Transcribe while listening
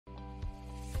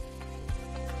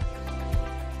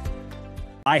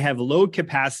I have load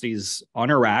capacities on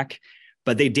a rack,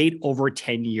 but they date over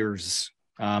 10 years.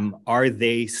 Are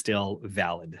they still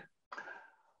valid?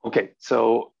 Okay,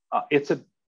 so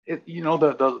you know,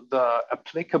 the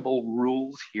applicable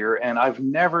rules here, and I've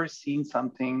never seen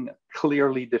something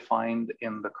clearly defined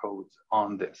in the codes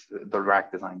on this, the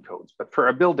rack design codes. But for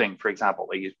a building, for example,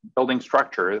 a building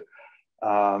structure,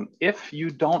 if you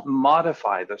don't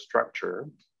modify the structure,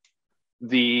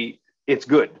 it's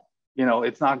good. You know,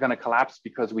 it's not going to collapse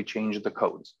because we changed the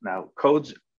codes. Now,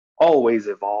 codes always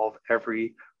evolve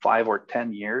every 5 or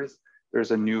 10 years.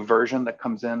 There's a new version that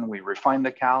comes in. We refine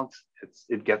the calcs.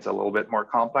 It gets a little bit more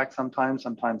complex sometimes.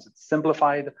 Sometimes it's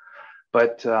simplified,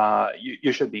 but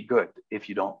you should be good if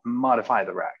you don't modify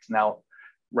the racks. Now,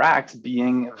 racks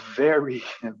being very,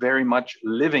 very much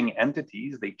living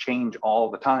entities, they change all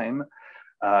the time.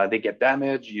 They get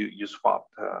damaged. You swap.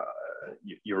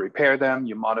 You repair them,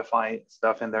 you modify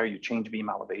stuff in there, you change beam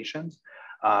elevations.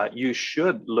 You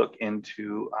should look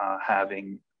into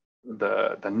having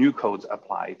the new codes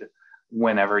applied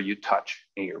whenever you touch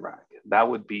a rack. That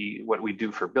would be what we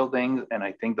do for buildings, and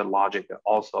I think the logic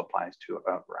also applies to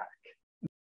a rack.